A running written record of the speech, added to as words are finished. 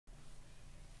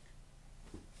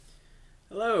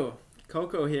Hello,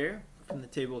 Koko here from the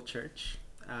Table Church.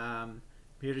 I'm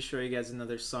here to show you guys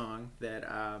another song that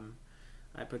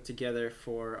I put together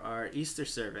for our Easter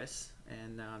service,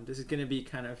 and this is going to be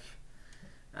kind of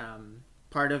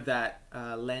part of that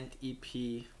Lent EP,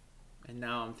 and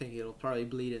now I'm thinking it'll probably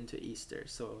bleed into Easter,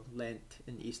 so Lent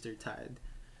and Easter tide.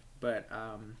 But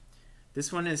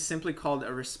this one is simply called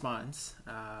A Response,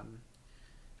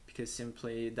 because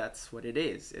simply that's what it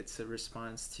is. It's a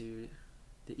response to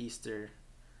the Easter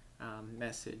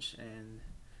message and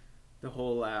the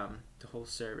whole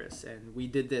service, and we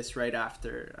did this right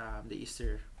after the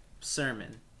Easter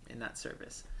sermon in that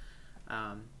service,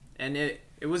 and it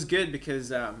was good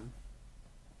because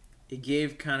it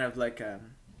gave kind of like a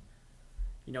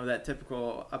that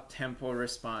typical up-tempo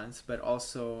response, but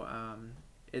also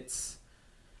its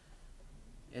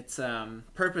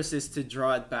purpose is to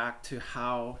draw it back to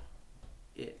how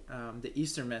the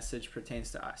Easter message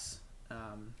pertains to us.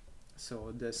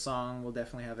 So the song will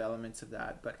definitely have elements of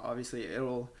that, but obviously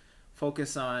it'll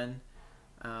focus on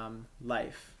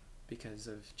life because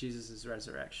of Jesus'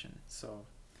 resurrection. So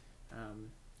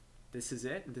this is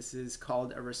it. This is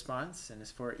called A Response, and it's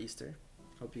for Easter.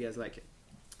 Hope you guys like it.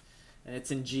 And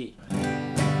it's in G.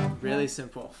 Really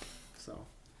simple. So,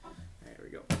 all right, here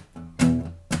we go.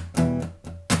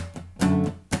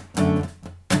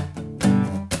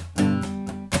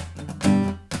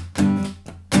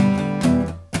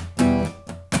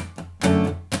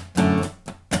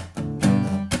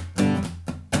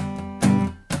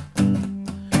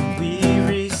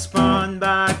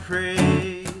 By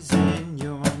praising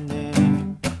your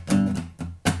name,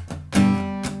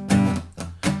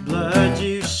 blood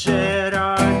you shed,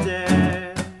 our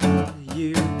debt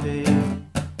you paid,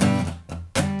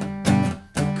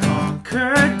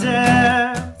 conquered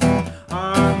death,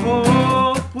 our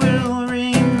hope will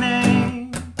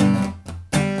remain.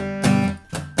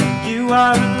 You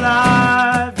are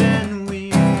alive and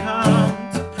we've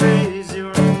come to praise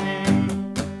your name.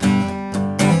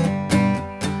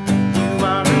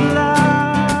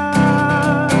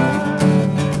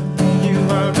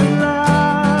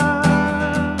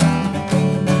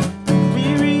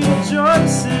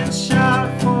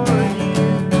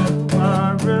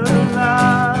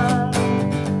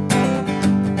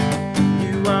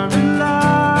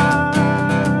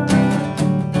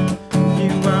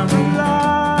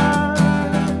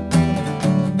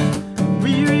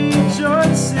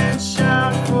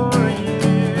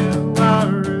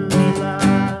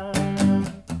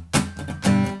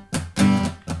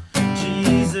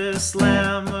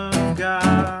 Lamb of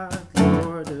God,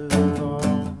 Lord of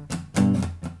all,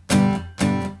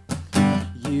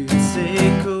 you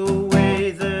take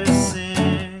away the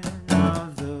sin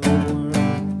of the world.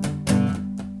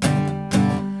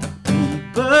 We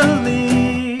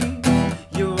believe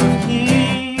your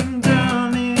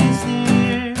kingdom is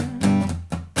near.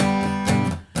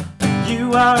 You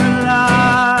are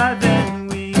alive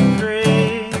and we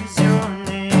praise your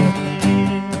name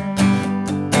here.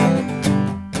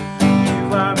 You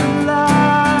are alive,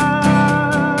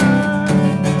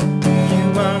 you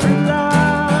are alive.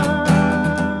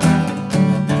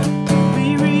 We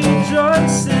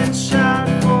rejoice and shout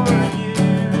for you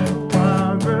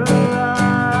are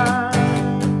alive.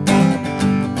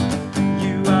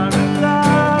 You are alive,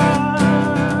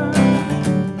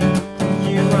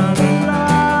 you are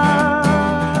alive.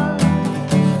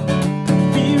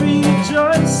 We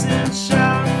rejoice and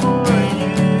shout for you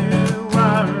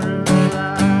are alive.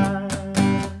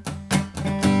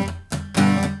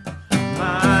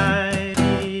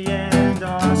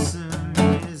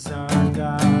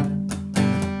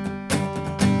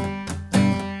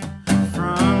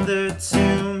 The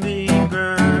tomb he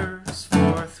bursts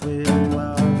forth with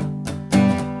love.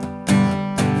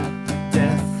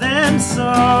 Death and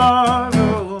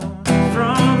sorrow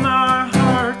from our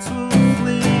hearts will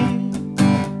flee.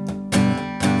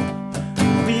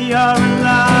 We are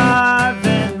alive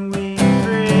and we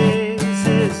praise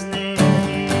his name.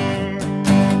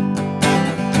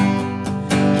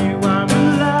 You are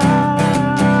alive,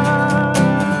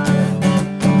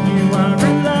 you are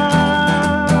alive.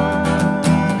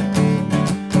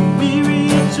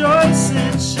 Rejoice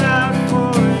and shout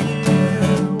for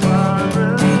you are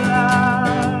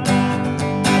alive.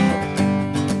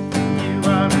 You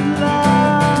are alive.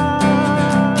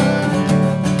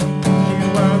 You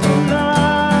are alive.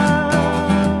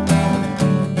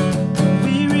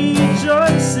 We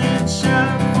rejoice and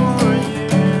shout for you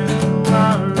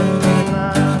are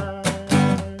alive.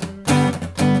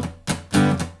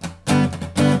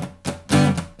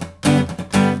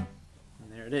 And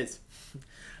there it is.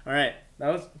 All right.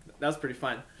 That was pretty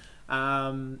fun.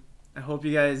 I hope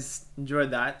you guys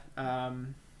enjoyed that.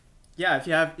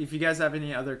 Yeah, if you guys have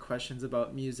any other questions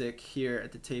about music here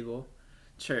at the Table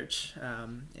Church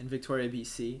in Victoria,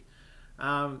 BC,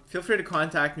 feel free to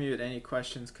contact me with any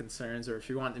questions, concerns, or if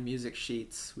you want the music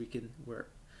sheets, we're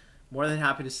more than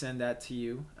happy to send that to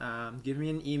you. Give me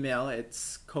an email.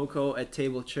 It's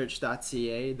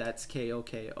koko@tablechurch.ca. That's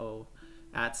KOKO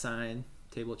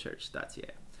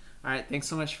 @tablechurch.ca. All right, thanks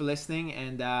so much for listening,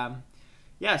 and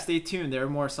yeah, stay tuned. There are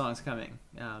more songs coming.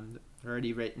 They're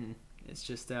already written. It's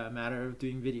just a matter of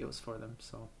doing videos for them.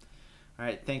 So, all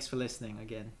right, thanks for listening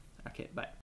again. Okay, bye.